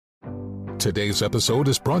Today's episode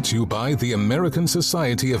is brought to you by the American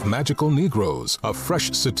Society of Magical Negroes, a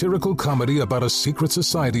fresh satirical comedy about a secret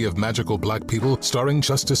society of magical black people starring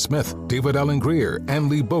Justice Smith, David Alan Grier, Ann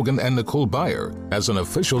Lee Bogan, and Nicole Byer. As an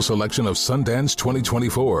official selection of Sundance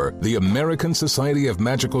 2024, the American Society of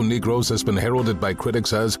Magical Negroes has been heralded by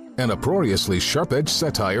critics as an uproariously sharp-edged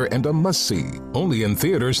satire and a must-see. Only in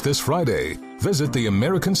theaters this Friday. Visit the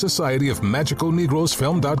American Society of Magical Negroes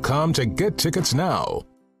Film.com to get tickets now.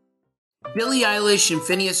 Billie Eilish and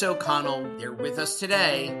Phineas O'Connell, they're with us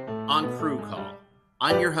today on Crew Call.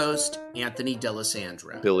 I'm your host, Anthony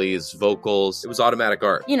D'Alessandro. Billie's vocals, it was automatic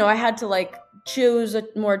art. You know, I had to choose a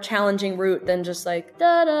more challenging route than just da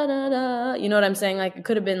da da da. You know what I'm saying? It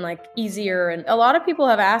could have been easier. And a lot of people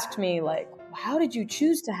have asked me how did you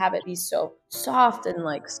choose to have it be so soft and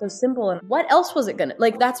so simple? And what else was it gonna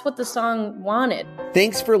that's what the song wanted.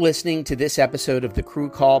 Thanks for listening to this episode of the Crew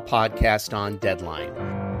Call podcast on Deadline.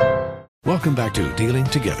 Welcome back to Dealing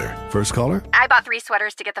Together. First caller? I bought 3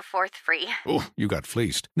 sweaters to get the 4th free. Oh, you got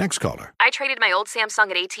fleeced. Next caller? I traded my old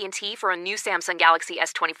Samsung at AT&T for a new Samsung Galaxy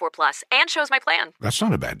S24 Plus and chose my plan. That's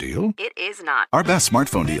not a bad deal. It is not. Our best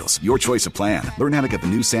smartphone deals. Your choice of plan. Learn how to get the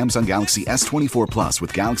new Samsung Galaxy S24 Plus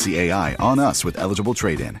with Galaxy AI on us with eligible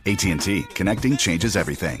trade-in. AT&T. Connecting changes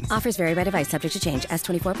everything. Offers vary by device. Subject to change.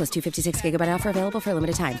 S24 plus 256 gigabyte offer available for a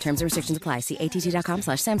limited time. Terms and restrictions apply. See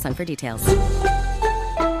att.com/Samsung for details.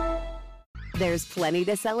 There's plenty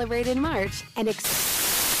to celebrate in March and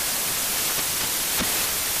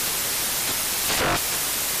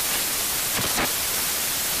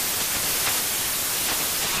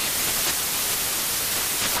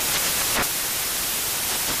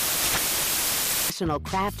National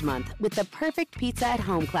Craft Month with the perfect pizza at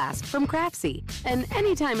home class from Craftsy. And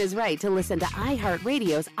anytime is right to listen to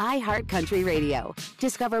iHeartRadio's iHeartCountry Radio.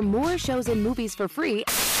 Discover more shows and movies for free.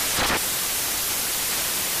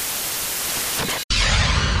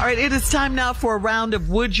 All right, it is time now for a round of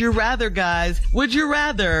Would You Rather, guys. Would you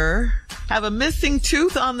rather have a missing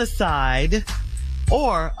tooth on the side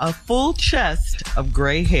or a full chest of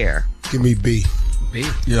gray hair? Give me B. B?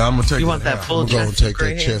 Yeah, I'm going to take You want that full chest? I'm going to take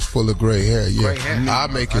that chest full of gray hair, yeah. Gray hair. I'll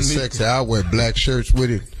make it sexy. I'll wear black shirts with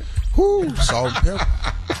it. Whoo, salt and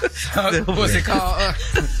pepper. What's it called?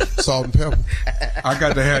 Salt and pepper. I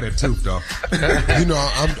got to have that tooth, though.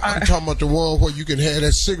 I'm talking about the one where you can have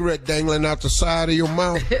that cigarette dangling out the side of your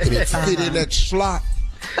mouth and it fit in that slot.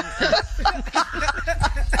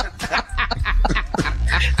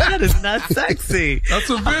 That is not sexy. That's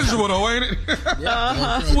a visual, though, ain't it?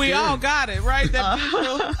 Uh-huh. We all got it, right? That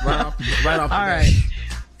visual. Right off. All right.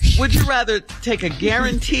 Would you rather take a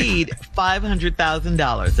guaranteed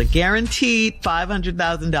 $500,000, a guaranteed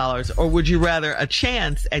 $500,000, or would you rather a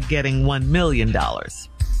chance at getting $1 million?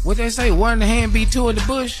 What they say, one in the hand be two in the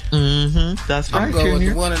bush? Mm-hmm. That's right, I'm going with Junior.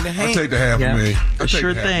 the one in the hand. I'll take the half of me. A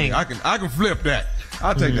sure thing. I can flip that.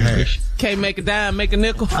 I'll take the half. Can't make a dime, make a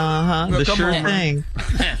nickel. Uh-huh. Well, the come sure on, thing.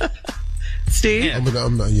 Steve? I'm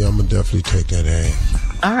gonna definitely take that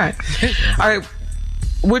half. All right. All right.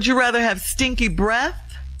 Would you rather have stinky breath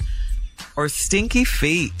or stinky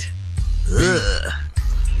feet? Ugh.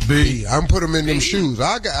 B. I'm put them in them shoes.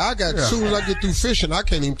 I got. As soon as I get through fishing, I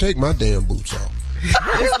can't even take my damn boots off.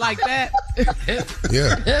 It's like that.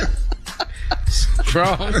 Yeah.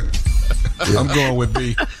 Strong. Yeah. I'm going with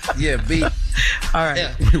B. Yeah, B. All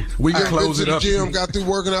right. We can close it up. The gym, got through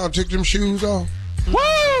working out and took them shoes off.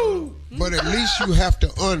 Woo! But at least you have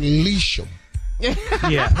to unleash them.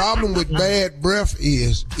 Yeah. The problem with bad breath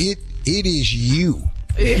is it is you.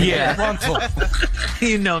 Yeah.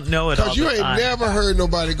 You don't know it all Because you the ain't time. never heard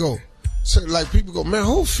nobody go. So people go, man,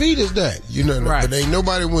 whose feet is that? You know, Right. but ain't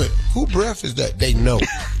nobody went, who breath is that? They know.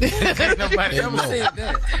 Ain't nobody ever know. said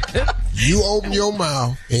that. You open your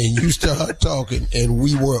mouth and you start talking, and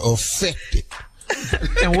we were affected.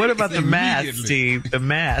 And what about the mask, Steve? The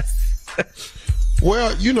mask.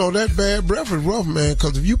 Well, that bad breath is rough, man,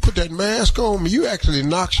 because if you put that mask on, you actually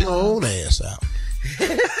knocks your own ass out.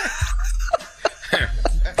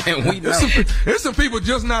 And we know. There's some people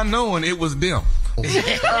just not knowing it was them.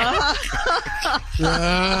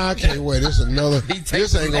 I can't wait. This ain't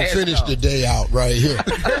gonna finish the day out right here.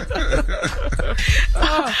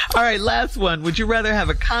 All right, last one. Would you rather have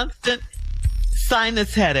a constant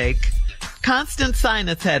sinus headache,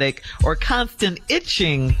 or constant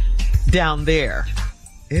itching down there?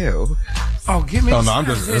 Ew. Oh, give me. No, I'm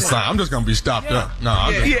just gonna be stopped up. No,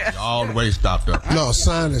 I'm just all the way stopped up. No,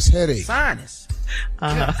 sinus headache. Sinus.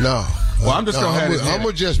 Uh-huh. No. Well, I'm just gonna have it. I'm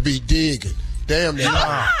gonna just be digging. damn near.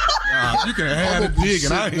 You can have it big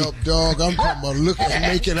and I ain't. Up, dog. I'm talking about looking and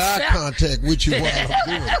making eye contact with you while I'm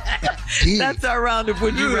doing it. That's our round of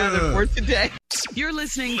Would You Rather for today. You're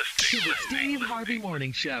listening to the Steve Harvey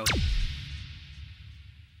Morning Show.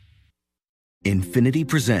 Infiniti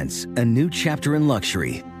presents a new chapter in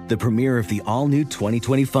luxury, the premiere of the all-new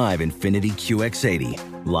 2025 Infiniti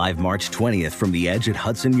QX80, live March 20th from the Edge at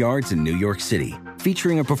Hudson Yards in New York City,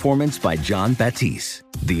 featuring a performance by John Batiste.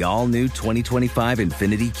 The all-new 2025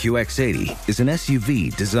 Infiniti QX80 is an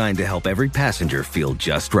SUV designed to help every passenger feel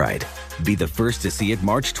just right. Be the first to see it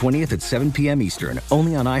March 20th at 7 p.m. Eastern,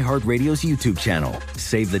 only on iHeartRadio's YouTube channel.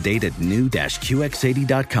 Save the date at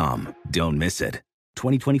new-QX80.com. Don't miss it.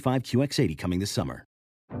 2025 QX80 coming this summer.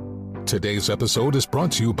 Today's episode is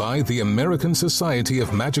brought to you by the American Society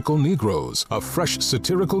of Magical Negroes, a fresh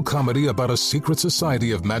satirical comedy about a secret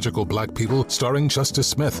society of magical black people starring Justice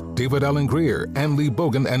Smith, David Allen Greer, Ann Lee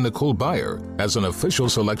Bogan, and Nicole Byer. As an official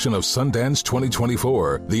selection of Sundance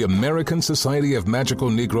 2024, the American Society of Magical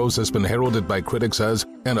Negroes has been heralded by critics as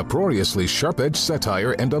an uproariously sharp-edged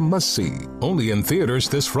satire and a must-see. Only in theaters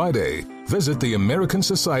this Friday. Visit the American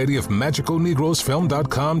Society of Magical Negroes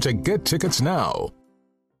Film.com to get tickets now.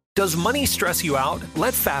 Does money stress you out?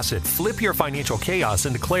 Let Facet flip your financial chaos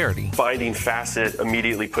into clarity. Finding Facet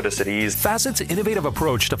immediately put us at ease. Facet's innovative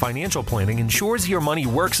approach to financial planning ensures your money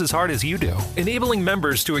works as hard as you do, enabling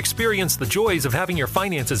members to experience the joys of having your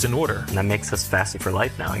finances in order. And that makes us Facet for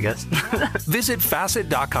life now, I guess. Visit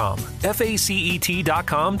Facet.com,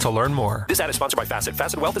 FACET.com to learn more. This ad is sponsored by Facet.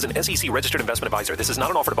 Facet Wealth is an SEC registered investment advisor. This is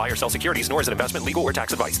not an offer to buy or sell securities, nor is it investment, legal, or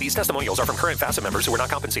tax advice. These testimonials are from current Facet members who are not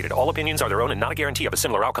compensated. All opinions are their own and not a guarantee of a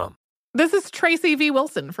similar outcome. This is Tracy V.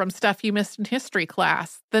 Wilson from Stuff You Missed in History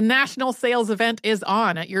class. The national sales event is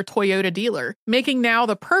on at your Toyota dealer, making now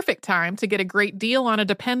the perfect time to get a great deal on a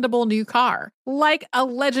dependable new car. Like a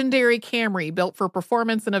legendary Camry built for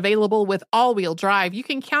performance and available with all-wheel drive, you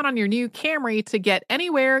can count on your new Camry to get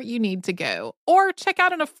anywhere you need to go. Or check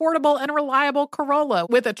out an affordable and reliable Corolla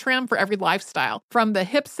with a trim for every lifestyle. From the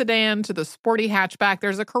hip sedan to the sporty hatchback,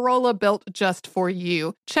 there's a Corolla built just for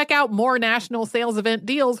you. Check out more national sales event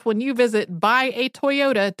deals when you visit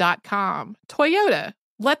buyatoyota.com. Toyota,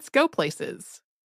 let's go places.